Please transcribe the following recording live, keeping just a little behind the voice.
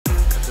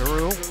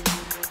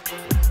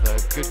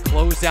Good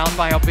closeout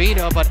by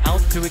Urbina, but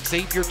out to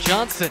Xavier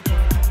Johnson.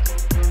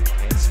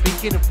 And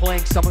speaking of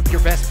playing some of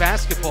your best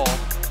basketball,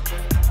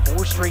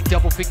 4 straight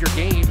double-figure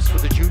games for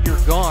the junior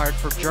guard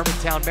from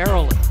Germantown,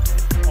 Maryland.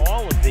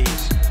 All of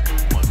these.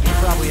 He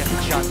probably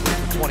hasn't shot 3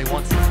 for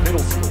 21 since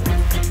middle school.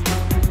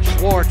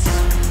 Schwartz,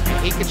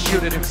 he can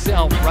shoot it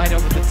himself right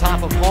over the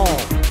top of Hall.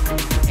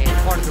 And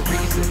part of the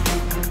reason,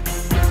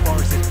 as far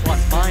as his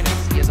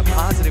plus-minus, he has a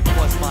positive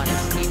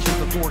plus-minus each of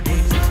the 4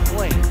 games he's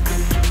played.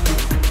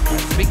 And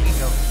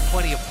speaking of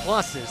plenty of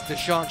pluses,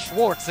 Deshaun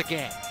Schwartz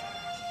again.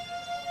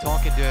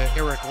 Talking to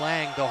Eric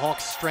Lang, the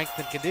Hawks strength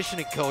and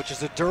conditioning coach,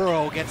 as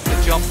Aduro gets the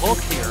jump hook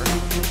here.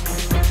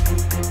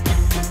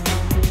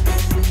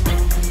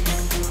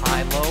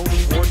 High-low,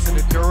 Schwartz and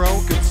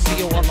Aduro, good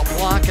seal on the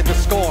block and the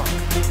score.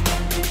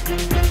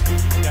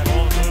 Got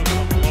all the moves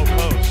on the low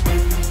post.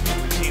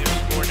 We've seen him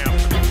score now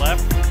from the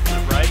left, to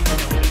the right, and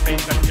with his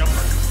face-up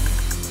jumper.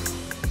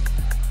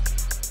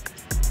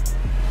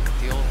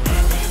 Dealing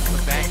with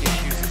the back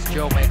issues, as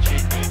Joe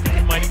mentioned.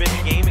 It might have been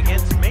the game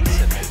against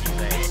Mason that he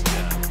faced.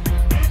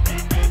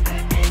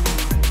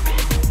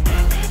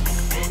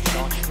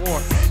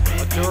 Schwartz,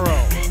 Aduro,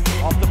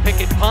 off the pick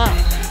and pop.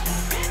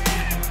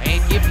 And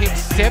give him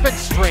 7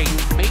 straight.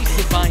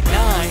 Mason by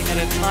 9 and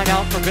a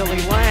timeout for Billy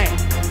Lang.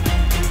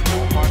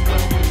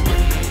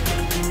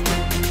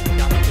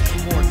 Got up to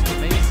Schwartz for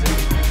Mason.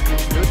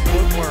 Good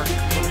footwork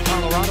from the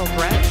Colorado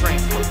grad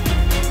transfer.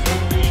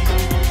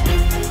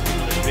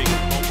 Another big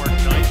homework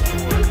night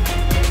for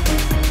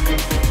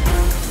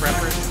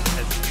preppers,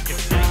 as you can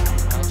see.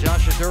 Well,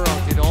 Josh Aduro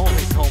did all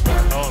his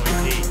homework. Oh,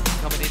 indeed.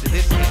 Coming into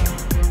this game.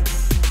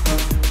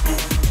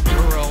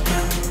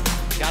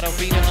 Got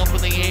Urbina up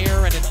in the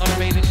air and an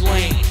unabated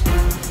lane.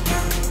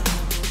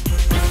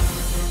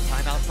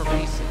 Timeout for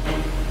Mason.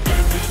 2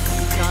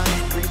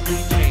 times 3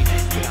 lead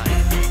changes tonight.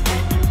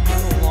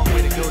 Still a long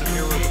way to go to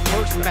mirror the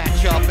first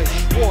matchup as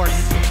Schwartz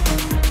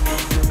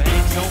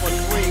bangs home a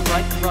 3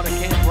 right in front of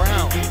Cam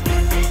Brown.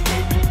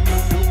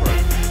 Cooper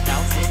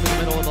bounces to the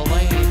middle of the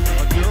lane.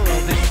 Aduro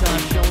this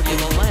time showing you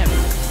the left.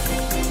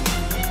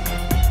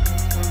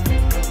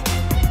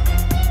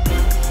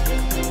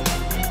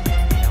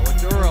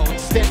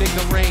 Extending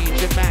the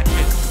range and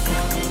matches.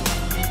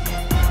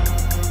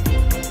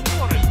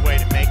 On his way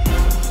to make it.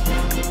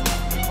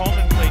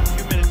 Coleman played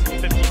 2 minutes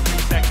and 53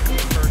 seconds in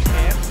the first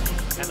half,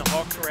 and the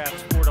Hawks were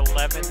outscored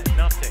 11-0.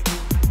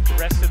 The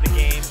rest of the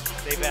game,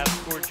 they've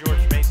outscored George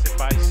Mason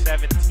by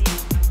 17.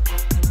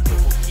 So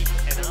we'll keep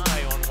an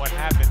eye on what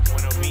happens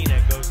when Urbina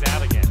goes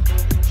out again.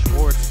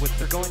 Schwartz, what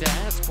they're going to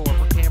ask for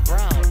Cam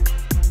Brown.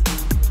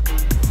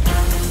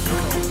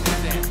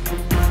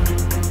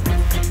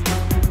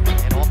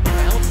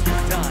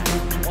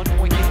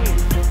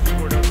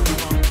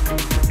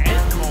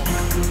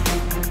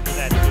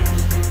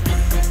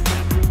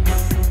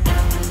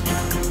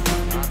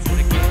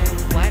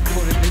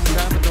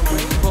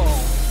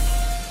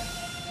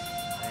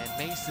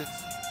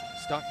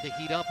 Starting to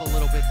heat up a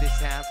little bit this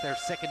half. Their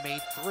second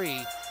made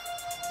 3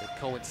 that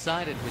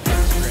coincided with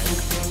this stretch.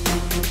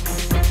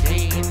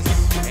 Gaines,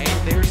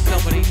 and there's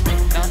somebody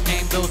not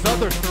named those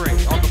other 3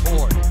 on the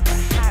board.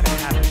 Had to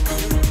have it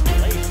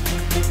late.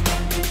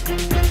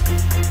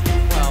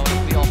 Well,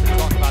 we often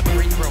talk about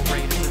free throw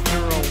rate as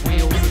Aduro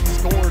wheels and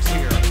scores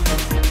here.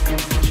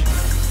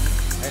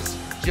 As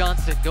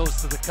Johnson goes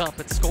to the cup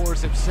and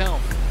scores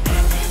himself.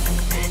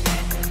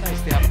 It's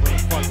nice to have a little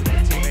fun with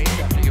your teammates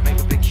after you make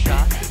a big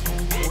shot.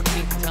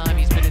 14th time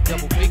he's been in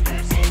double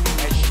figures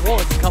as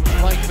Schwartz comes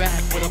right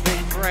back with a big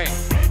 3.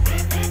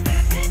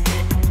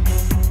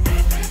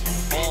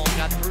 Ball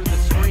got through the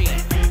screen.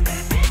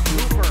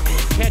 Cooper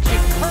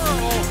catching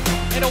curl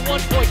in a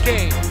 1-point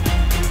game.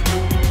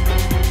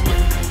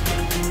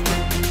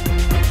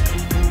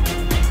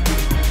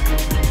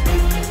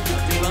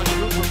 Devon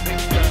Cooper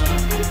picked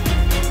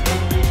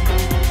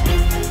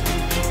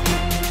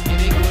in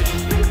English,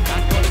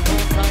 not going to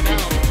call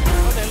timeout.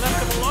 Oh, they left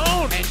him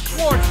alone. And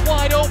Schwartz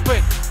wide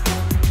open.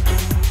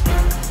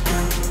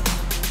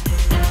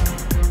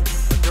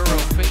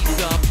 Face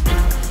up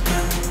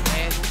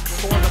and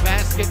score the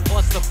basket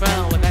plus the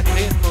foul, and that's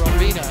it for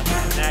Urbina.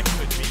 And that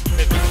could be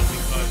pivotal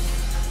because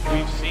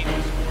we've seen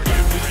the score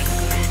difference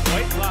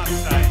quite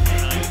lopsided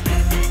tonight.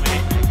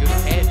 Good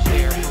edge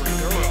there for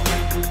Aduro.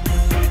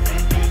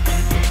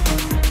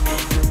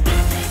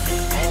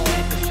 Oh,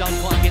 the shot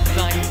clock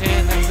inside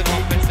 10. That's an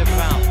offensive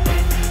foul.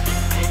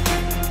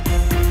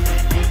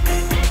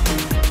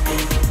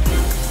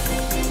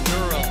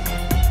 Aduro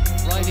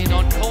right in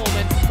on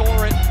Coleman,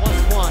 score it +1.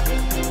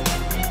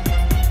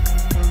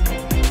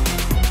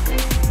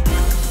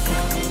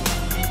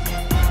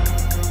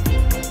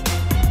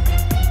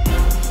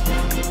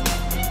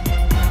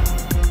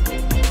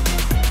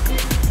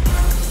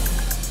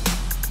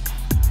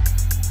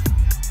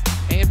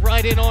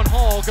 Right in on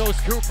Hall goes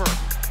Cooper.